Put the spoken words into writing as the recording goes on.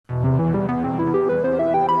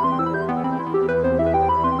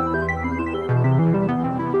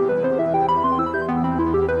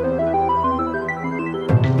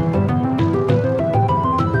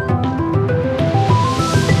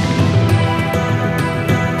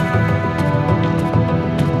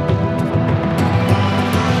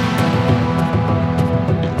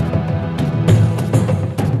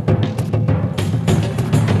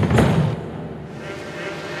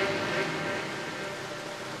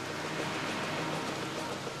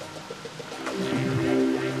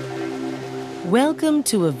Welcome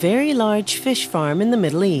to a very large fish farm in the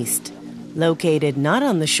Middle East, located not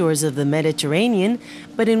on the shores of the Mediterranean,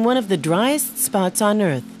 but in one of the driest spots on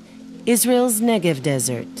Earth, Israel's Negev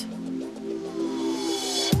Desert.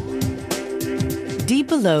 Deep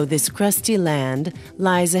below this crusty land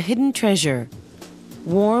lies a hidden treasure,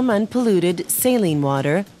 warm, unpolluted saline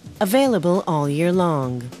water available all year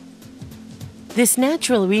long. This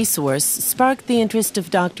natural resource sparked the interest of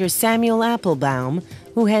Dr. Samuel Applebaum,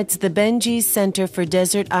 who heads the Benjis Center for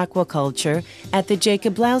Desert Aquaculture at the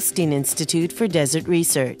Jacob Blaustein Institute for Desert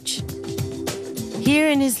Research. Here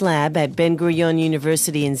in his lab at Ben-Gurion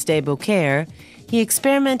University in Sde Boker, he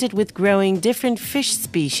experimented with growing different fish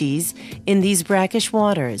species in these brackish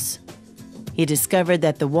waters. He discovered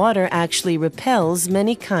that the water actually repels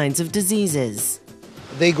many kinds of diseases.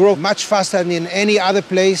 They grow much faster than in any other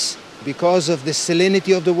place because of the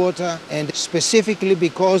salinity of the water and specifically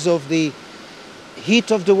because of the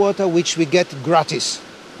heat of the water, which we get gratis.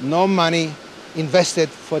 No money invested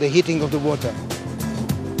for the heating of the water.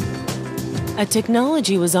 A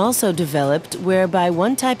technology was also developed whereby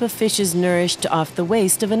one type of fish is nourished off the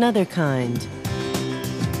waste of another kind.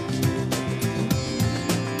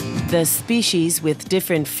 The species with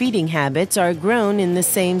different feeding habits are grown in the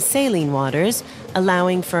same saline waters,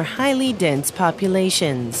 allowing for highly dense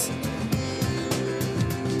populations.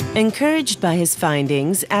 Encouraged by his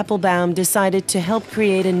findings, Applebaum decided to help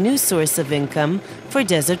create a new source of income for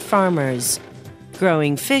desert farmers,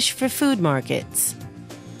 growing fish for food markets.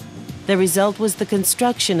 The result was the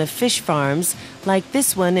construction of fish farms like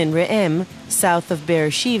this one in Re'em, south of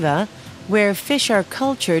Beersheba, where fish are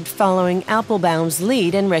cultured following Applebaum's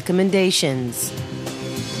lead and recommendations.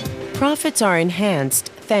 Profits are enhanced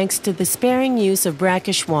thanks to the sparing use of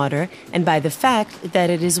brackish water and by the fact that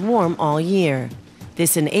it is warm all year.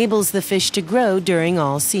 This enables the fish to grow during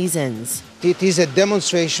all seasons. It is a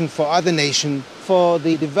demonstration for other nations for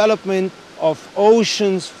the development of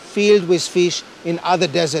oceans filled with fish in other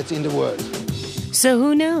deserts in the world. So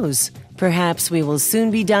who knows? Perhaps we will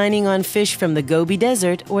soon be dining on fish from the Gobi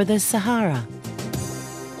Desert or the Sahara.